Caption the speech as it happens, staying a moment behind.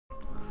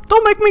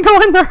Don't make me go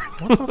in there.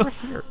 What's over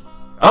here?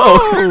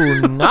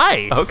 Oh,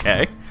 nice.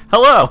 Okay.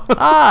 Hello.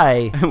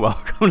 Hi. And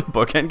welcome to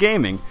Bookend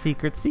Gaming.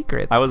 Secrets.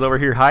 I was over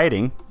here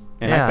hiding,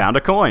 and I found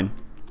a coin.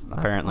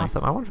 Apparently. That's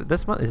awesome. I wonder,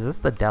 is this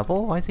the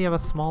devil? Why does he have a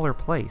smaller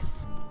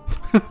place?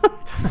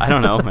 I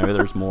don't know. Maybe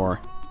there's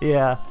more.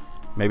 Yeah.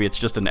 Maybe it's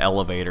just an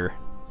elevator.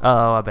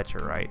 Oh, I bet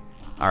you're right.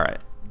 All right.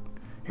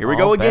 Here we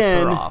go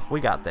again. Bets are off. We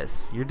got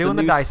this. You're doing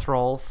the dice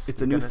rolls.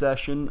 It's a new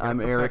session. I'm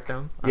Eric.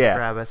 Yeah.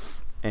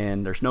 Travis.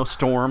 And there's no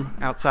storm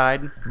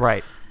outside.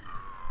 Right.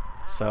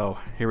 So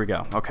here we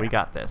go. Okay. We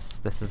got this.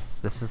 This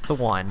is the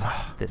one.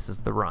 This is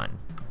the run.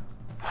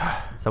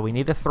 So we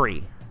need a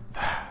 3.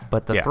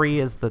 But the 3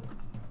 is the...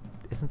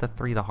 Isn't the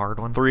 3 the hard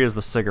one? 3 is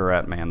the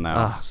cigarette man, though.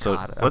 Oh, so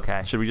God.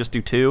 Okay. Should we just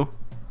do 2?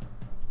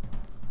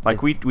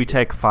 Like, we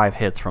take 5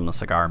 hits from the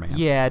cigar man.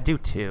 Yeah, do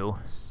 2.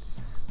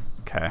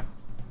 Okay.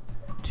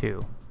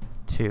 2.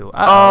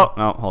 Oh,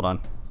 no, hold on.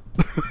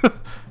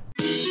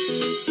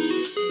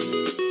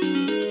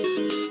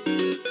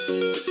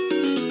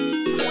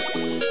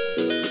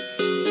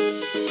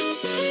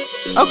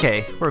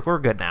 Okay, we're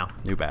good now.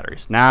 New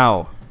batteries.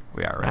 Now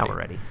we are ready. Now we're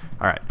ready.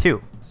 All right.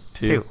 2.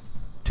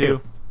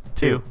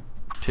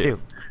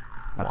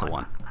 That's a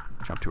 1.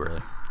 Jump too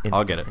early. Instantly.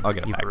 I'll get it.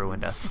 You've back.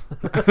 ruined us.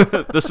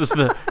 This is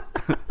the...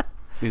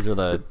 These are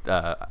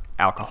the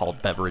alcohol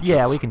beverages.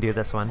 Yeah, we can do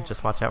this one.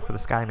 Just watch out for the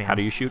Skyman. How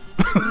do you shoot?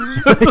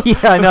 Yeah,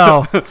 I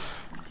know.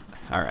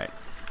 All right.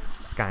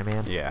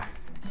 Skyman. Yeah.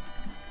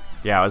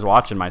 Yeah, I was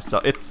watching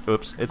myself. It's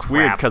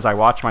weird because I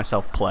watch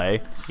myself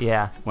play.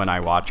 Yeah. When I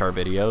watch our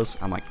videos,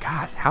 I'm like,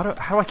 God, how do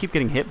I keep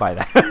getting hit by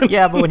that?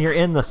 Yeah, but when you're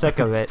in the thick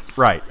of it.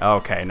 Right.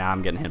 Okay. Now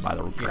I'm getting hit by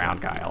the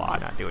ground guy a lot.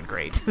 You're not doing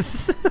great.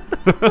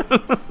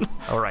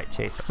 All right,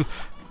 chase him.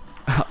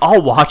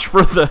 I'll watch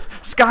for the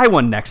sky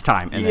one next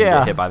time and then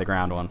get hit by the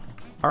ground one.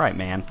 All right,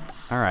 man.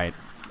 All right.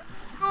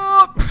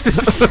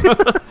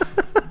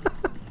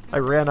 I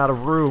ran out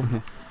of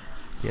room.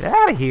 Get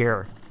out of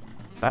here.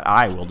 That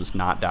eye will just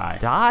not die.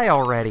 Die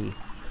already.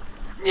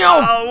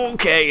 No. Oh,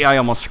 okay. I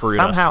almost screwed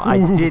us. Somehow I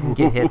didn't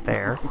get hit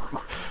there.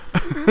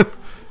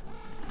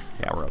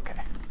 Yeah, we're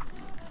okay.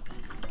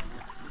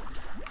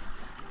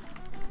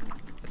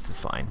 This is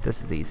fine.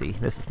 This is easy.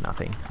 This is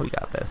nothing. We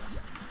got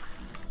this.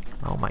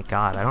 Oh my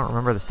God, I don't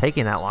remember this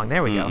taking that long.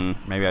 There we go.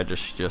 Maybe I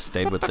just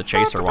stayed with the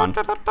chaser one.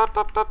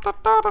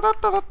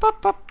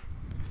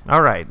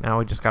 All right, now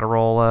we just got to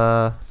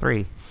roll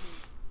 3.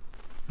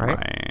 Right?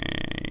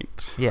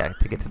 Right. Yeah,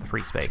 to get to the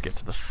free space. To get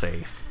to the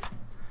safe.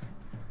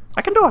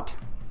 I can do it.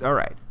 All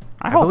right.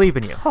 I hope. believe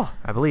in you. Oh.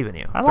 I believe in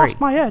you. I lost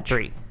my edge.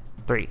 3.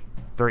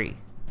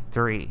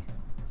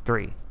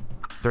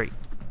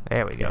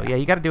 There we go. Yeah,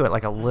 you got to do it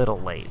like a little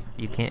late.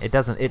 You can't. It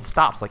doesn't. It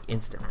stops like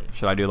instantly.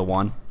 Should I do the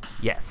 1?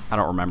 Yes. I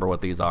don't remember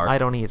what these are. I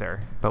don't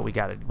either. But we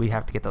got it. We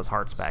have to get those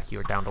hearts back. You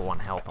were down to 1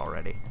 health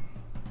already.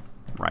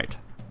 Right.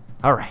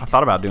 All right. I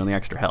thought about doing the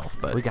extra health,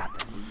 but we got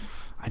this.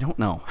 I don't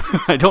know.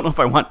 I don't know if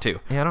I want to.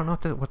 Yeah, I don't know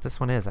what this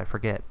one is. I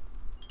forget.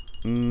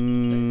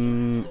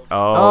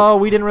 Oh,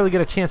 we didn't really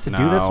get a chance to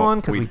do this No,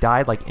 one because we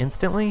died like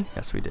instantly.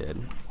 Yes, we did.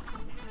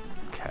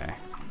 Okay.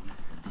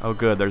 Oh,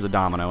 good. There's a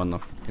domino in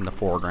the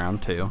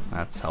foreground too.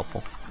 That's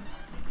helpful.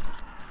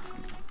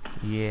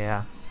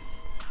 Yeah.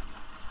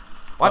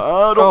 What?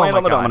 Don't land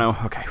on the domino.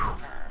 Okay.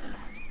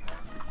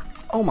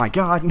 Oh my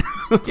God.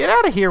 Get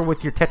out of here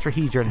with your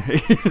tetrahedron.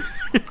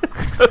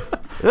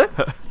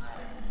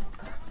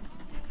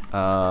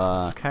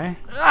 Okay.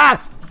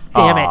 Ah!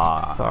 Damn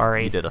it.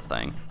 Sorry. You did a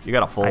thing. You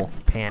got a full. I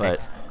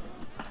panicked.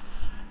 But...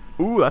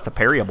 Ooh, that's a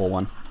parryable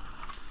one.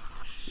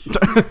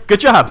 Good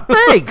job.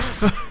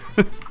 Thanks.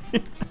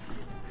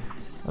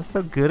 I'm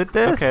so good at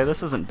this. Okay,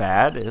 this isn't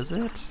bad, is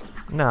it?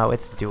 No,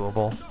 it's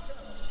doable.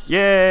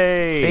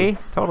 Yay! See?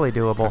 Totally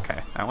doable.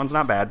 Okay, that one's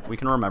not bad. We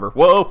can remember.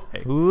 Whoa!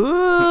 Hey.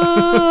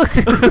 Ooh.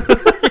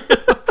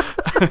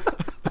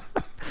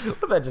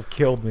 That just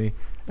killed me.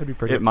 That'd be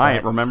pretty It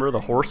might. Remember, the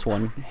horse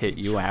one hit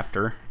you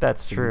after.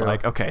 That's true.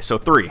 Like, okay, so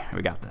 3.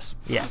 We got this.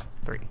 Yeah.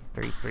 3.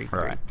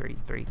 Right. 3.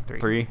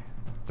 3.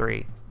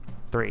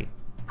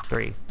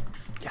 3.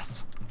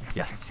 Yes.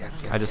 Yes.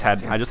 I just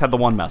had the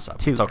 1 mess up.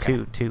 2. It's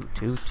okay. 2.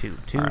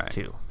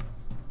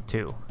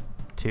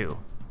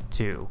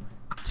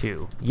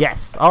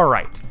 Yes. All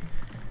right.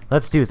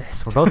 Let's do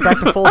this. We're both back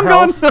to full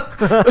health.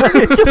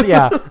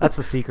 That's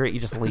the secret. You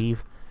just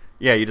leave.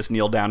 Yeah, you just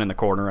kneel down in the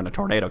corner and a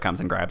tornado comes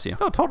and grabs you.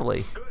 Oh,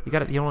 totally. You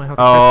got it. You don't have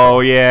to. Oh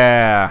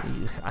yeah.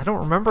 I don't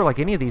remember like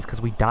any of these because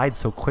we died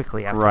so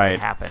quickly after it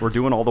happened. We're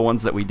doing all the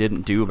ones that we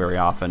didn't do very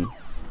often.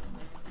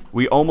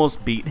 We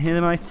almost beat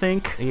him, I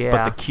think. Yeah.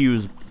 But the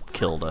cues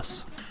killed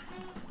us.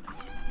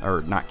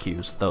 Or not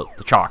cues, the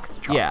chalk.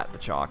 Yeah, the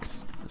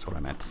chalks. That's what I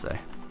meant to say.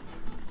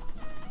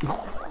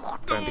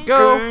 Time to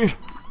go.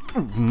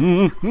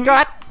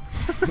 Got.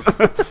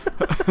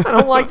 I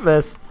don't like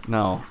this.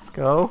 No.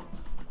 Go.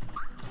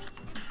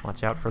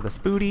 Watch out for the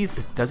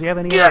spooties. Does he have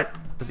any?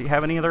 Does he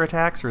have any other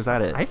attacks, or is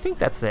that it? I think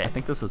that's it. I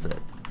think this is it.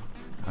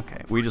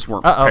 Okay, we just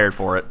weren't prepared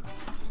for it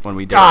when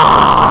we did it.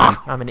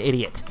 I'm an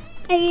idiot.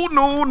 Oh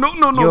no, no,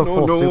 no, no, You have no,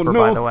 full no, super, no.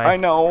 by the way. I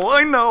know.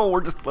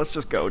 Let's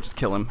just go. Just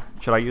kill him.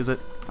 Should I use it?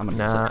 I'm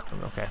gonna use Nah. it.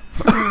 Okay.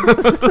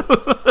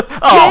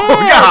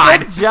 Oh Yeah, God!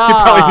 good You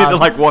probably job. needed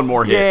like one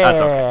more hit. Yeah,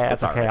 That's okay. that's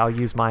It's okay. all right. I'll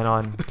use mine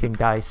on King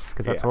Dice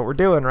because that's Yeah. what we're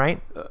doing,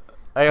 right?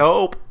 I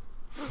hope.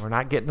 We're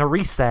not getting a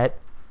reset,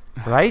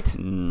 right?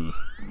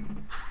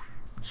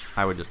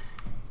 I would just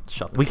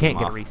shut the We game can't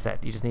get a off.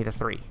 reset. You just need a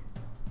 3.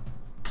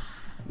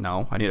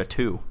 No, I need a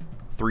 2.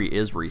 3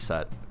 is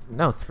reset.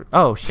 No.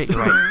 Oh shit, you're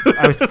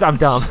right. I'm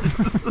dumb.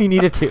 You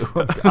need a 2.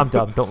 I'm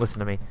dumb. Don't listen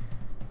to me.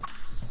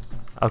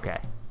 Okay.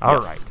 All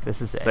Yes. right.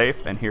 This is it.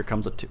 Safe, and here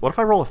comes a 2. What if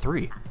I roll a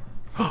 3?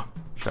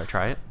 Should I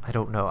try it? I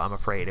don't know. I'm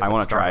afraid. I want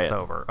wanna to try it.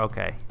 Over.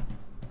 Okay.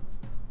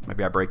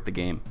 Maybe I break the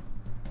game.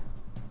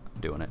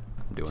 I'm doing it.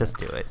 I'm doing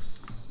Just it. do it.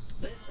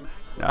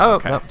 No, Oh,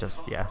 okay. nope. Just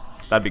yeah.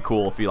 That'd be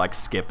cool if you like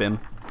skip him.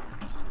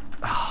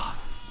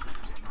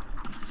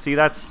 See,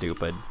 that's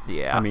stupid.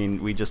 Yeah. I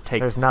mean, we just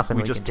take. There's nothing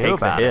we just can do take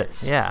the about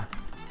hits. it. Yeah.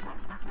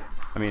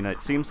 I mean,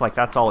 it seems like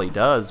that's all he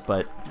does,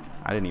 but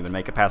I didn't even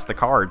make it past the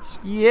cards.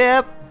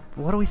 Yep.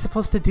 What are we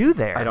supposed to do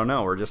there? I don't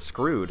know. We're just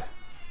screwed.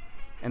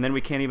 And then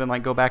we can't even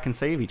like go back and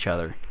save each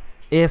other.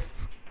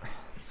 If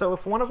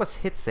one of us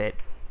hits it,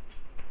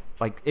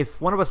 like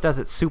if one of us does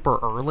it super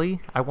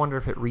early, I wonder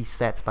if it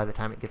resets by the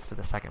time it gets to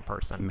the second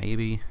person.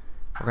 Maybe.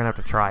 We're gonna have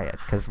to try it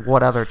because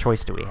what other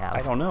choice do we have?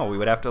 I don't know. We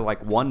would have to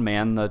like one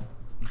man the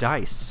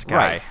dice guy.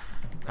 Right.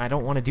 I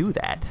don't want to do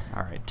that.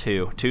 All right,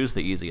 2. 2's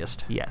the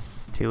easiest.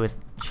 Yes, 2 is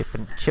Chip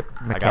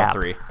McCap. I got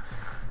 3.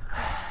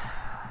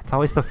 It's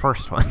always the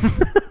first one.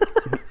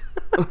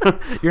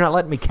 You're not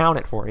letting me count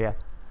it for you.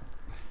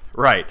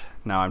 Right.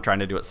 Now I'm trying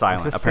to do it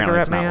silent. Is this Apparently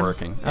it's Cigarette not Man?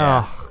 working.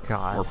 Yeah. Oh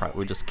God.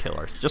 We just kill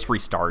ours. Just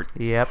restart.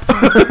 Yep.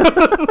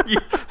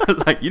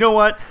 Like, you know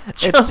what?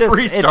 It's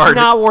Restart. It's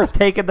not worth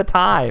taking the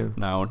time.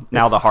 No.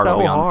 Now the heart so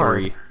will be on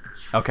hard. 3.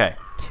 Okay.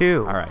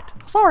 2. All right.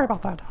 Sorry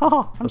about that.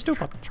 Haha. I'm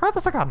stupid. Try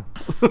this again.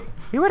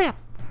 You idiot.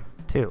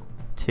 2.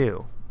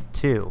 2.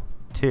 2.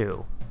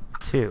 2.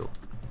 2.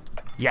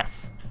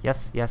 Yes.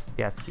 Yes. Yes.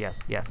 Yes. Yes.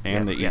 Yes.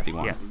 And yes, the yes, easy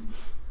one.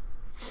 Yes.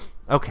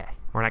 Okay.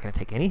 We're not going to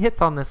take any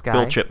hits on this guy.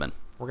 Bill Chipman.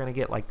 We're going to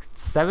get like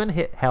 7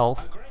 hit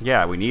health.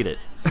 Yeah, we need it.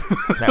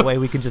 That way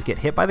we can just get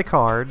hit by the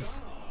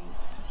cards.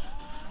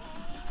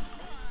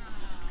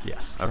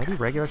 Yes. Can I Okay. do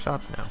regular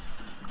shots? No.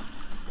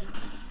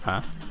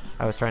 Huh?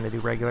 I was trying to do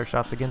regular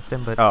shots against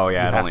him, but Oh,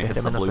 yeah. you It have only to hit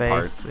hits him the in blue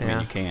part. face. I Yeah. mean,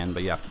 you can,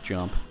 but you have to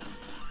jump.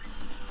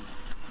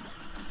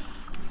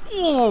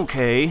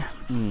 Okay.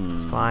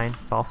 It's fine.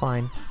 It's all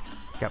fine.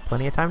 Got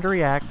plenty of time to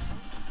react.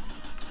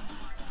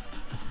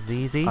 This is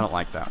easy. I don't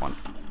like that one.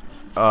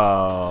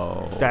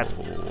 Oh. That's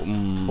bull.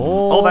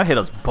 bull. Oh, that hit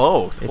us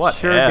both. It Whatever.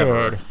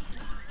 sure did.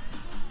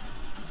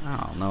 I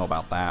don't know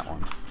about that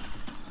one.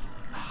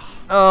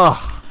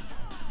 Ugh.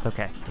 It's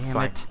okay. It's Damn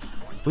fine. it.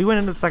 We went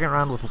into the second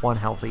round with 1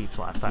 health each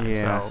last time,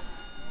 Yeah. so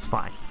it's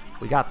fine.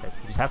 We got this.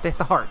 You just have to hit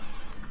the hearts.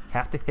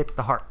 Have to hit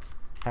the hearts.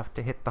 Have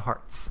to hit the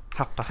hearts.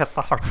 Have to hit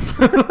the hearts.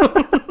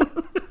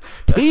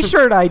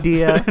 T-shirt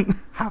idea.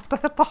 Have to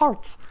hit the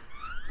hearts.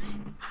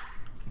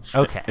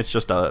 Okay. It's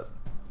just a,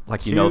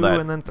 like, you know 2 that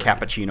and then 3.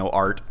 cappuccino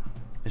art?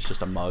 It's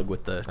just a mug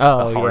with the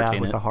Oh, heart yeah,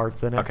 in with it. the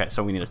hearts in it. Okay,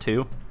 so we need a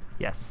 2.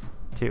 Yes.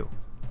 2.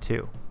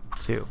 2.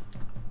 2.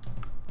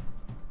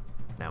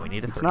 Now we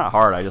need a 3. It's not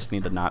hard. I just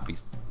need to not be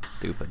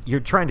stupid. You're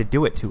trying to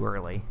do it too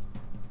early.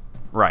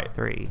 Right.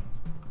 3.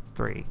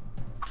 3.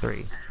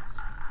 3.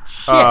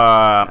 Shit.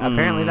 Apparently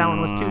Apparently that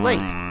one was too late.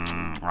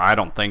 I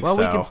don't think Well,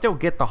 so. we can still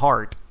get the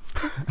heart.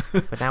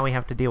 But now we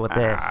have to deal with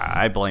this.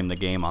 I blame the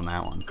game on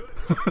that one.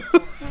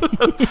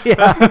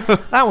 Yeah,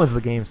 that one's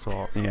the game's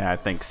fault. Yeah, I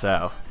think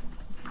so.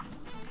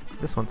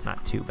 This one's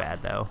not too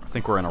bad, though. I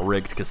think we're in a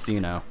rigged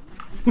casino.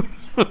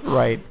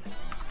 Right.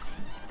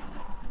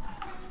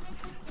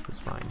 This is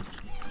fine.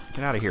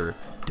 Get out of here,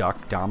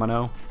 Duck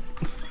Domino.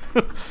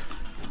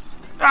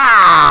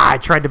 Ah! I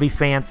tried to be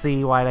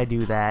fancy. Why'd I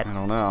do that? I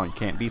don't know. You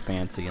can't be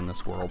fancy in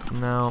this world.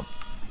 No.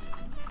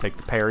 Take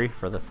the parry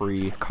for the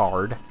free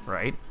card.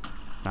 Right.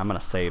 And I'm going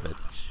to save it.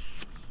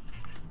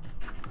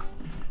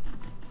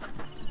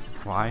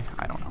 Why?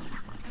 I don't know.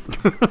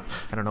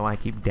 I don't know why I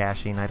keep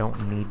dashing. I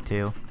don't need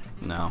to.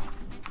 No.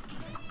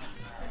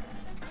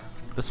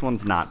 This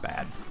one's not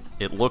bad.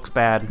 It looks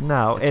bad.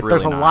 No, It's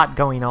there's really a not. lot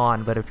going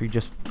on, but if you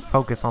just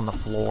focus on the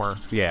floor.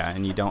 Yeah,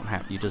 and you don't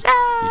have. You just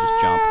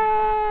jump.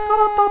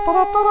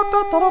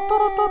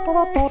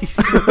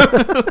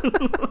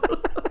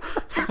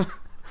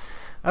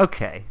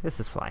 Okay, this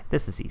is fine.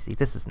 This is easy.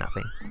 This is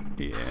nothing.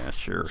 Yeah,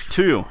 sure.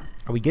 2.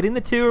 Are we getting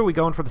the 2 or are we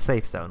going for the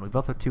safe zone? We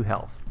both have 2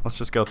 health. Let's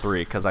just go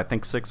 3 because I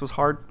think 6 was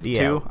hard.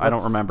 Yeah, 2. I don't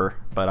let's- remember,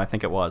 but I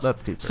think it was.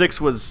 let's do 3. 6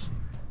 was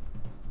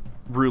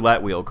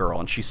roulette wheel girl,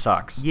 and she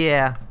sucks.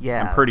 Yeah,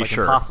 yeah. I'm pretty it's like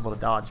sure. impossible to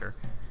dodge her.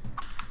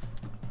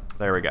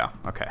 There we go.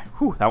 Okay.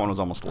 Whew, that one was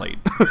almost late.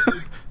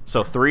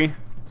 So 3?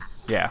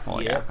 Yeah.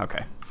 Well, Yep. yeah.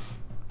 Okay.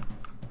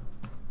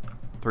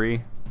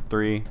 3,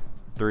 3,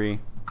 3,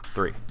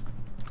 3.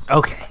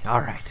 Okay,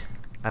 all right.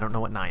 I don't know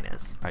what 9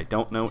 is. I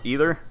don't know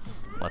either.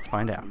 Let's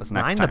find out. Was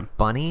next 9 time. the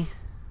bunny?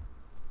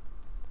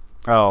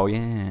 Oh, yeah,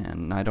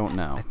 and I don't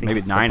know. I think Maybe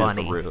it's the 9 is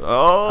the bunny. root.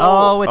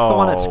 Oh, it's the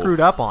one that screwed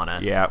up on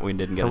us. Yeah, we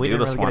didn't get so to we do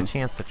didn't this really one. get a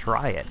chance to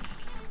try it.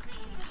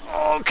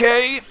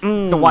 Okay.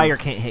 The wire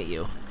can't hit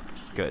you.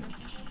 Good.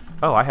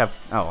 Oh,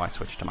 I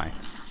switched to my...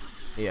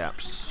 Yeah.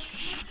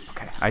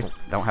 Okay, I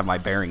don't have my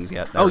bearings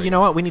yet. Oh, you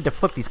know what? We need to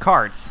flip these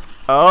cards.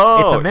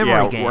 Oh, It's a memory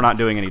yeah, game. We're not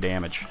doing any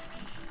damage.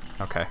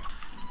 Okay.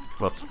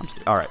 Whoops.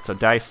 All right, so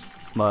dice,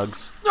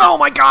 mugs. Oh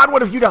my god,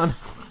 what have you done?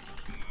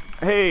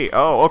 Hey,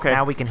 oh, okay.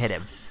 Now we can hit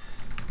him.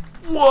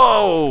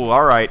 Whoa!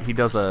 All right, he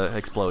does a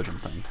explosion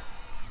thing.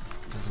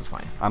 This is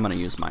fine. I'm gonna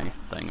use my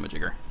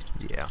thingamajigger.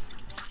 Yeah.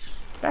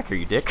 Back here,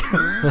 you dick.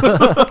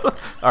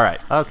 All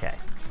right. Okay.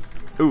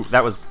 Ooh,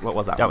 that was, what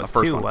was that That one? was The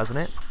first 2, one. wasn't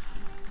it?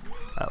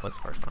 That was the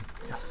first one.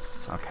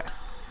 Yes, okay.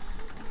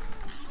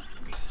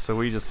 So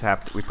we just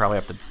have to, we probably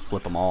have to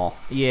flip them all.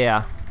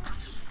 Yeah.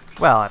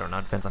 Well, I don't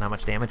know. Depends on how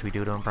much damage we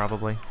do to him,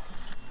 probably.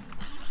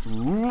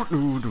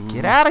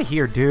 Get out of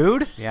here,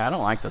 dude! Yeah, I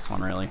don't like this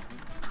one, really.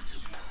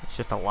 It's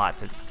just a lot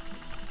to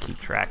keep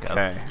track of.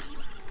 Okay.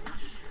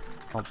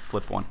 I'll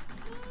flip one.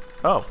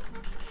 Oh.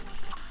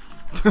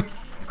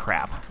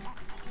 Crap.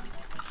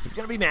 He's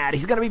gonna be mad.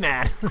 He's gonna be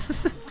mad.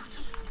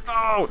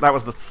 Oh, that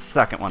was the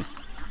second one.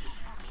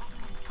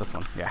 This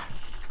one, yeah.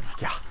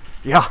 Yeah.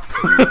 Yeah.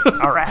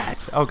 All right.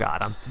 Oh,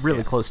 God. I'm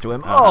really close to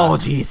him. Uh-huh. Oh,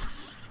 jeez.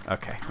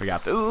 Okay, we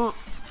got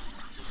this.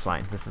 It's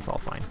fine. This is all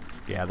fine.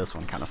 Yeah, this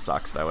one kind of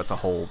sucks, though. It's a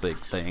whole big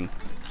thing.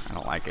 I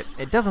don't like it.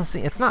 It doesn't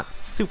seem... It's not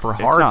super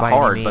hard It's not by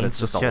hard, any but means. it's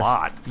just a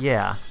lot.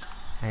 Yeah.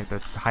 I have to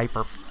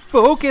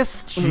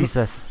hyper-focus.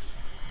 Jesus.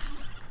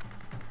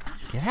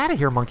 Get out of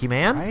here, monkey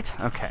man. Right?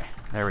 Okay,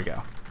 there we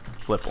go.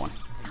 Flip one.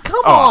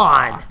 Come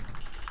on!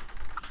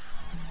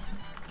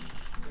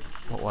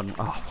 What one?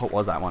 Oh, what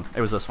was that one?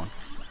 It was this one.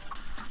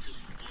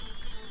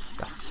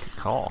 Yes. Good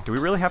call. Do we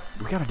really have...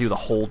 We gotta do the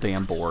whole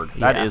damn board.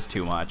 That is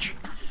too much.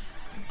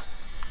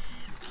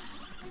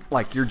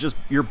 Like,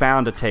 you're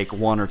bound to take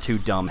 1 or 2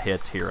 dumb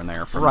hits here and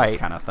there from this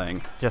kind of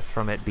thing. Just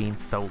from it being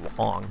so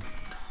long.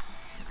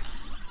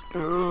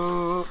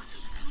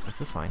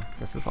 This is fine.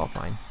 This is all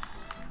fine.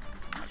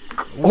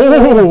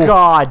 Oh,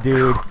 God,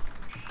 dude.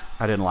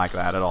 I didn't like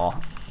that at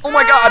all. Oh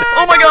my God!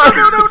 Oh my God!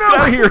 No! Get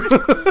out of here!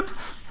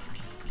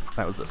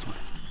 That was this one.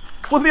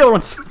 Flip the other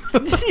ones.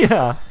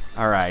 Yeah.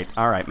 All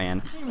right,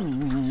 man.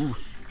 Ooh.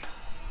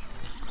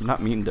 I'm not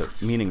meaning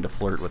to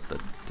flirt with the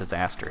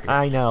disaster here.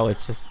 I know.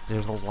 It's just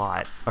there's a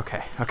lot.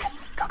 Okay. Go.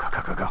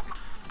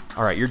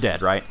 All right, you're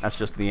dead, right? That's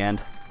just the end.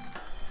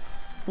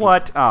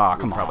 What? Oh,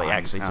 come on. Probably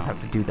actually just Oh.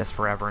 have to do this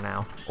forever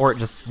now, or it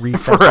just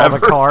resets all the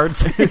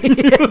cards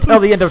until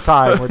the end of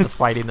time. We're just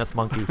fighting this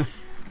monkey.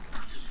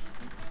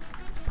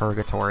 It's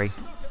purgatory.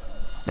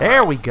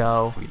 There we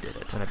go. We did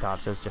it. I'm gonna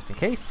dodge those just in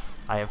case.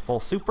 I have full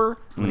super.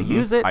 I'm gonna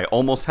use it. I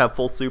almost have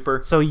full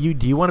super. So do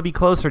you want to be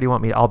close or do you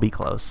want me? I'll be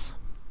close.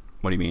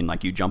 What do you mean?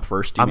 Like you jump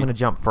first? I'm gonna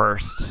jump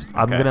first.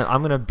 I'm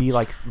gonna be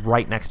like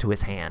right next to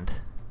his hand,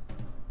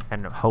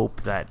 and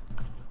hope that.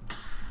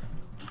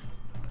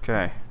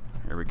 Okay.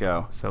 Here we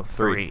go. So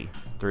 3.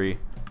 Thought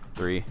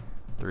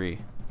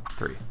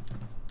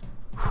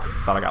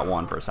I got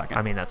 1 for a second.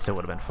 I mean, that still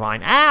would have been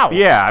fine. Ow!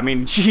 Yeah, I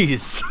mean,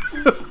 jeez.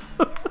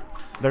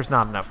 There's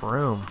not enough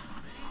room.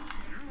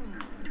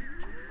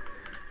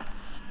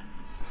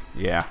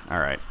 Yeah,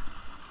 alright.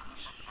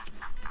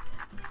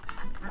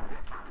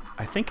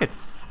 I think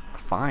it's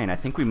fine. I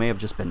think we may have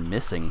just been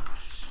missing.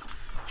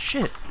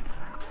 Shit.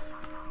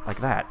 Like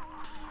that.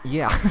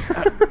 Yeah.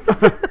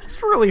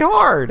 It's really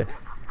hard.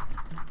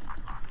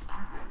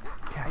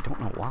 Yeah, I don't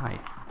know why.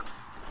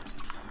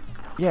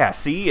 Yeah,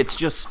 see? It's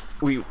just...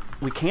 We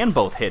can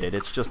both hit it.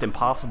 It's just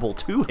impossible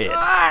to hit.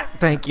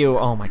 Thank you.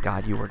 Oh my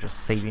God, you were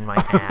just saving my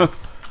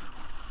ass.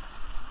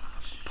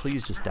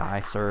 Please just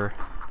die, sir.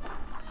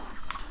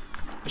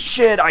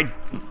 Shit,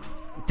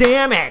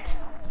 Damn it!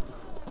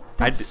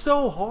 That's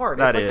so hard.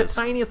 That it's like is.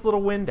 the tiniest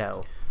little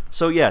window.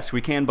 So yes,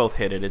 we can both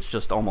hit it. It's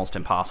just almost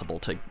impossible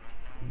to...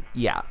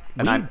 Yeah.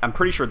 And I'm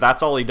pretty sure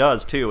that's all he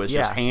does, too, is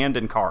just Yeah. hand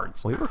and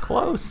cards. We were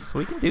close.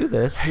 We can do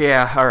this.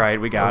 Yeah,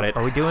 alright, we got it.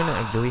 Are we doing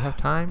it? Do we have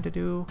time to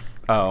do?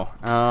 Oh,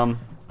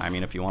 I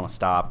mean, if you want to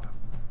stop,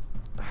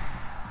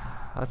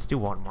 Let's do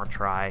one more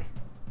try.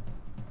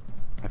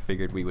 I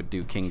figured we would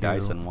do King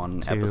Dice in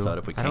one episode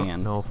if we can. I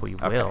don't know if we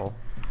will.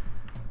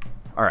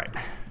 Alright,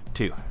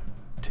 2.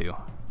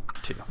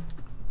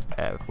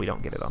 If we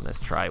don't get it on this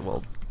try,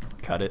 we'll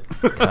Cut it.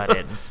 cut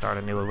it and start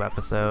a new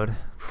episode.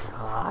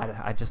 God,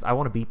 I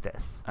want to beat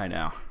this. I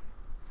know.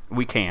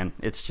 We can.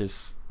 It's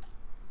just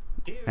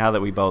now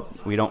that we know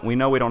we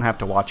don't have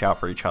to watch out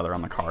for each other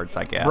on the cards,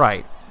 I guess.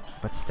 Right.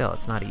 But still,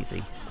 it's not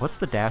easy. What's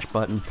the dash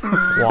button?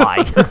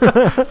 Why?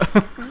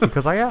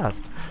 Because I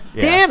asked.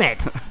 Yeah. Damn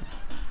it!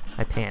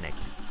 I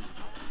panicked.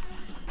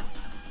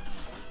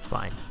 It's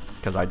fine.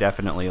 Because I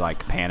definitely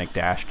panic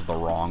dashed the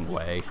wrong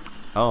way.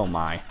 Oh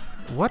my.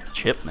 What?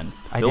 Chipman.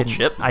 Phil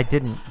Chipman. I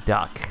didn't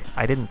duck.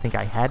 I didn't think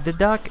I had to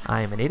duck.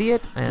 I am an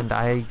idiot, and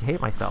I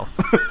hate myself.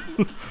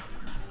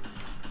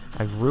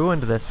 I've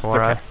ruined this for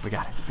us. We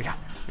got it. We got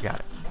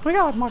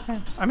it,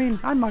 Mugman. I mean,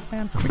 I'm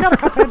Mugman. We got a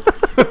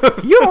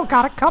Cuphead. You don't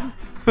got a cup.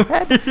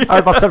 Cuphead? I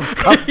was about to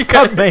say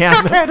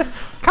Cupman.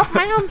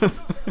 Cupman.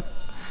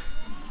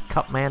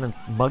 Cupman and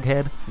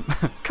Mughead.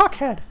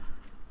 Cockhead.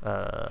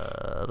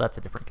 That's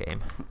a different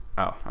game.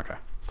 Oh, okay.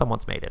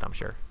 Someone's made it, I'm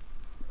sure.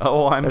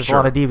 Oh, There's a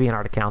lot of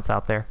DeviantArt accounts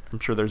out there. I'm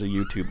sure there's a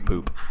YouTube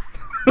poop.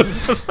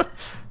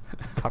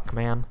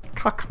 Cuckman.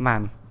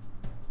 Cuckman.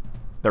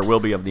 There will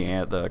be of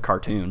the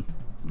cartoon.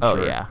 I'm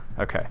sure. Yeah.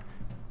 Okay.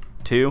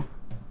 2,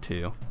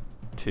 2,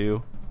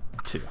 2,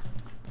 2.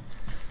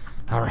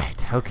 All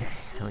right. Okay.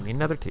 We need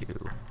another 2.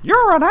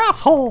 You're an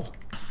asshole.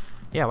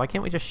 Yeah. Why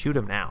can't we just shoot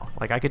him now?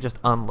 Like I could just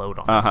unload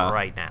on him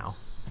right now.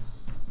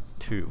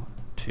 2,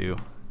 2,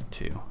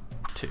 2,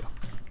 2.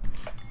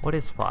 What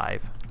is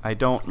 5? I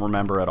don't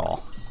remember at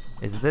all.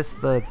 Is this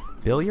the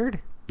billiard?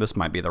 This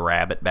might be the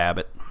rabbit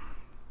babbit.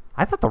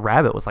 I thought the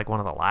rabbit was like one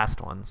of the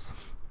last ones.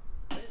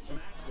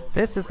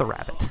 This is the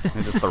rabbit.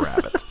 It's the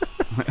rabbit.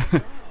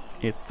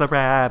 It's the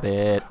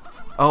rabbit.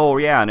 Oh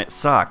yeah, and it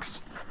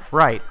sucks.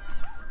 Right.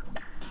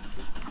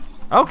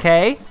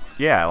 Okay.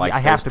 Yeah, like I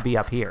have to be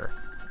up here.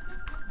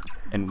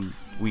 And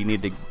we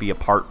need to be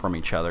apart from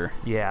each other.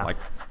 Yeah. Like,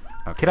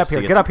 okay, get up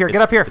here. Get up here.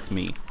 Get up here. It's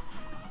me.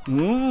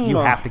 You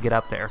have to get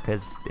up there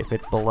because if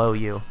it's below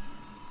you.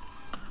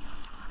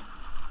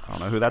 I don't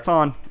know who that's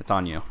on. It's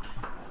on you.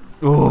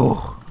 Ooh.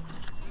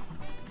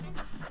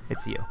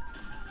 It's you.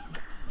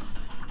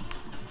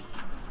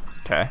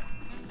 Okay.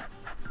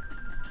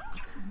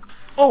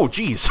 Oh,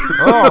 jeez.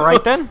 All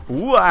right then.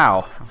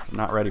 Wow.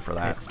 Not ready for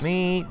that. It's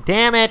me.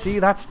 Damn it. See,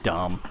 that's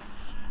dumb.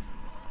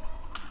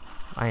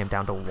 I am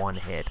down to 1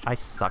 hit. I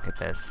suck at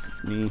this.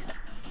 It's me.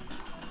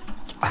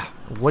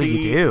 What do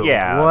you do?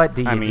 Yeah. What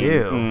do you I mean,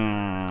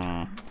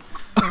 do?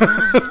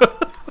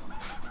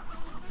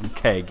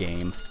 Okay,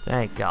 game.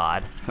 Thank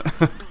God.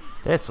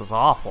 This was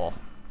awful.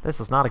 This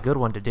was not a good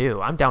one to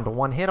do. I'm down to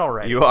 1 hit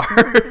already. You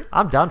are?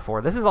 I'm done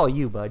for. This is all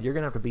you, bud. You're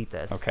going to have to beat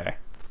this. Okay.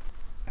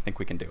 I think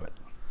we can do it.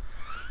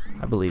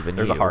 I believe in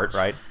There's you. a heart,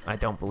 right? I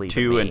don't believe in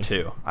 2 me. and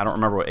 2. I don't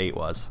remember what 8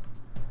 was.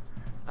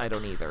 I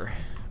don't either.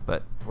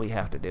 But we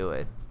have to do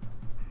it.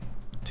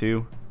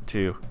 2,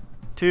 2,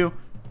 2,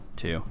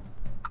 2,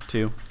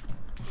 2.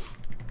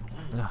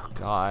 Oh,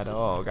 God.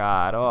 Oh,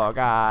 God. Oh,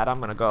 God. I'm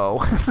going to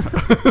go.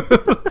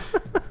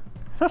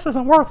 This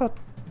isn't worth it.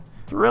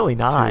 It's really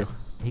not. 2,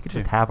 He could 2,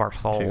 just have our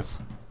souls.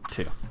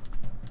 2.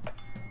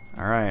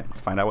 All right.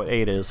 Let's find out what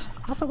 8 is.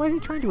 Also, why is he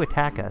trying to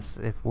attack us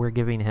if we're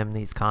giving him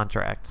these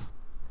contracts?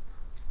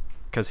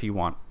 Because he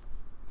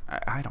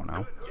I don't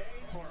know.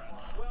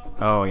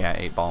 Oh, yeah.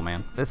 8-ball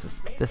man. This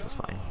is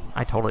fine.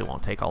 I totally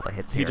won't take all the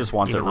hits here. He just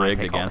wants it even when I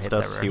rigged take all the against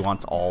hits us. ever. He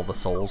wants all the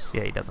souls.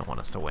 Yeah, he doesn't want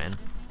us to win.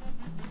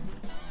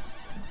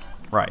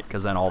 Right,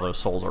 because then all those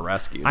souls are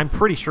rescued. I'm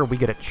pretty sure we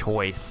get a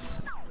choice.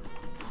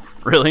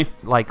 Really?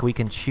 Like, we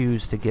can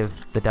choose to give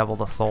the devil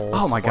the souls.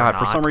 Oh my or god,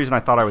 for not. some reason I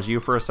thought I was you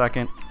for a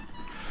second.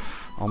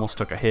 Almost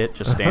took a hit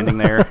just standing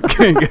there.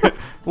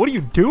 What are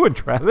you doing,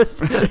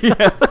 Travis?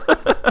 Yeah.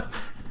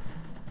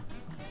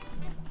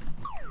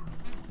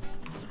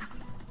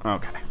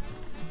 Okay.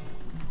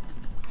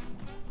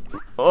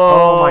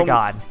 Oh my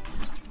god.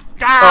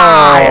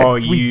 Oh,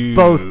 we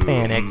both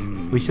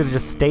panicked. We should have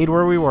just stayed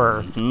where we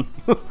were.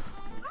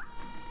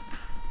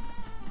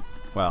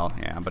 Well,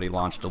 yeah, but he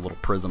launched a little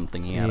prism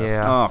thingy at us.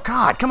 Yeah. Oh,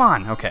 God, come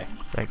on. Okay.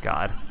 Thank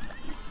God.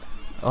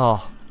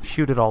 Oh,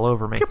 shoot it all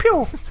over me. Pew,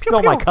 pew. Pew,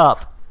 Fill pew. my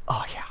cup.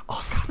 Oh, yeah.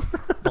 Oh,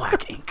 God.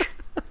 Black ink.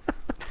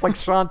 It's like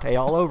Shantae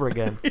all over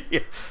again.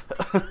 Yeah.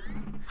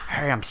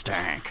 Ham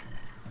stank.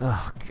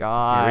 Oh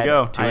God. Here we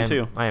go. 2 and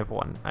 2. I have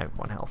one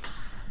health.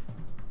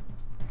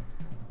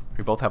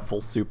 We both have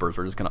full supers.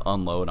 We're just gonna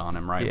unload on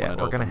him right when Yeah, it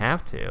we're opens. gonna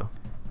have to.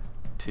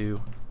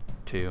 2,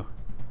 2,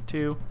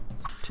 2,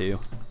 2.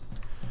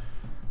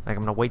 Like,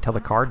 I'm gonna wait till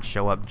the cards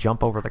show up,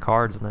 jump over the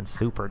cards, and then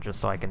super just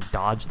so I can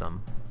dodge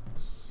them.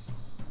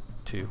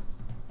 2,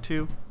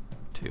 2,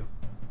 2,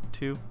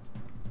 2,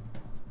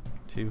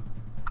 2,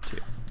 2.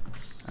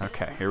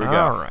 Okay, here we go.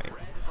 All right.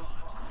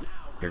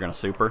 You're gonna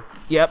super?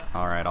 Yep.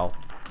 All right, I'll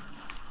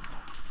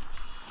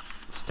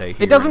stay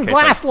here. It doesn't in case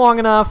last long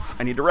enough.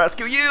 I need to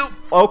rescue you.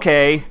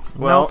 Okay.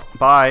 Well, Nope.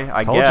 bye.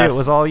 I Told guess. you it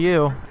was all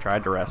you. Tried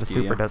to The rescue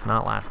super you. does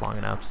not last long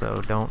enough,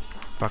 so don't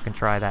fucking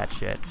try that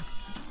shit.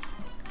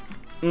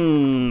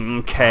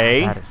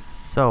 Okay. That is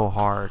so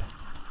hard.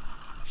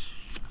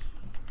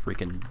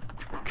 Freaking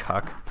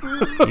cuck.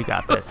 You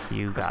got this.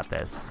 You got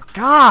this.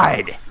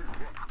 God.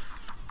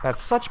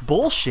 That's such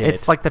bullshit.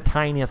 It's like the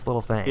tiniest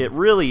little thing. It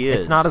really is.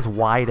 It's not as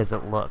wide as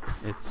it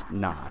looks. It's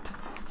not.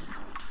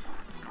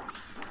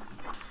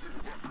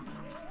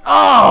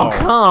 Oh,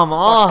 come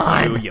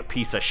on! You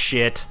piece of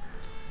shit.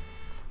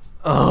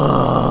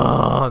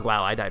 Ugh.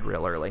 Wow, I died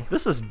real early.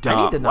 This is dumb.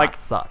 I need to not like,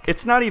 suck.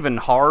 It's not even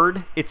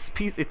hard. It's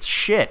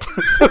shit.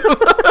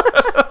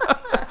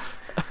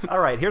 All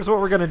right, here's what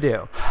we're gonna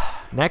do.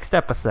 Next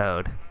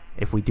episode,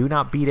 if we do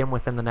not beat him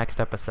within the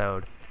next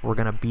episode, we're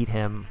gonna beat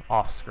him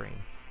off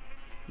screen.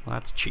 Well,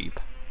 that's cheap.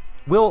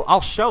 I'll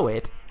show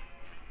it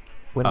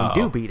when we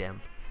do Oh. beat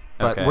him,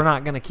 But Okay. we're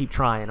not going to keep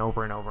trying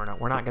over and over and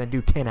over. We're not going to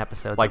do 10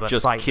 episodes Like of us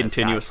just fighting this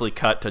guy. continuously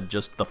cut to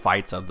just the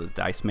fights of the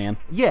Dice Man.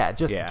 Yeah,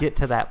 just Yeah. get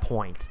to that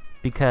point.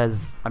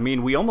 Because... I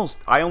mean,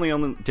 I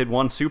only did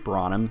one super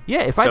on him.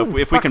 Yeah, if I didn't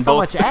suck so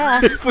much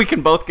ass... If we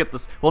can both get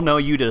this... Well, no,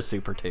 you did a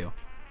super too.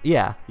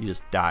 Yeah. You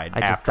just died I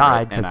after just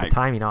died it, because and the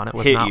timing on it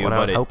was hit not you, what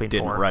I was but hoping it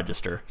didn't for.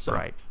 register. So.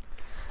 Right.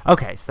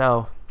 Okay,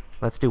 so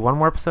let's do one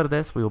more episode of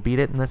this. We will beat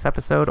it in this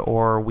episode,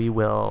 or we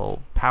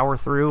will power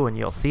through and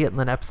you'll see it in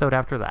an episode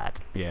after that.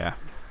 Yeah.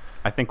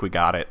 I think we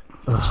got it.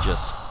 It's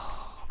just...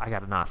 I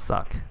gotta not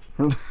suck.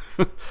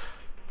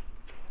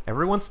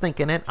 Everyone's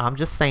thinking it. I'm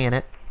just saying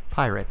it.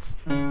 Pirates.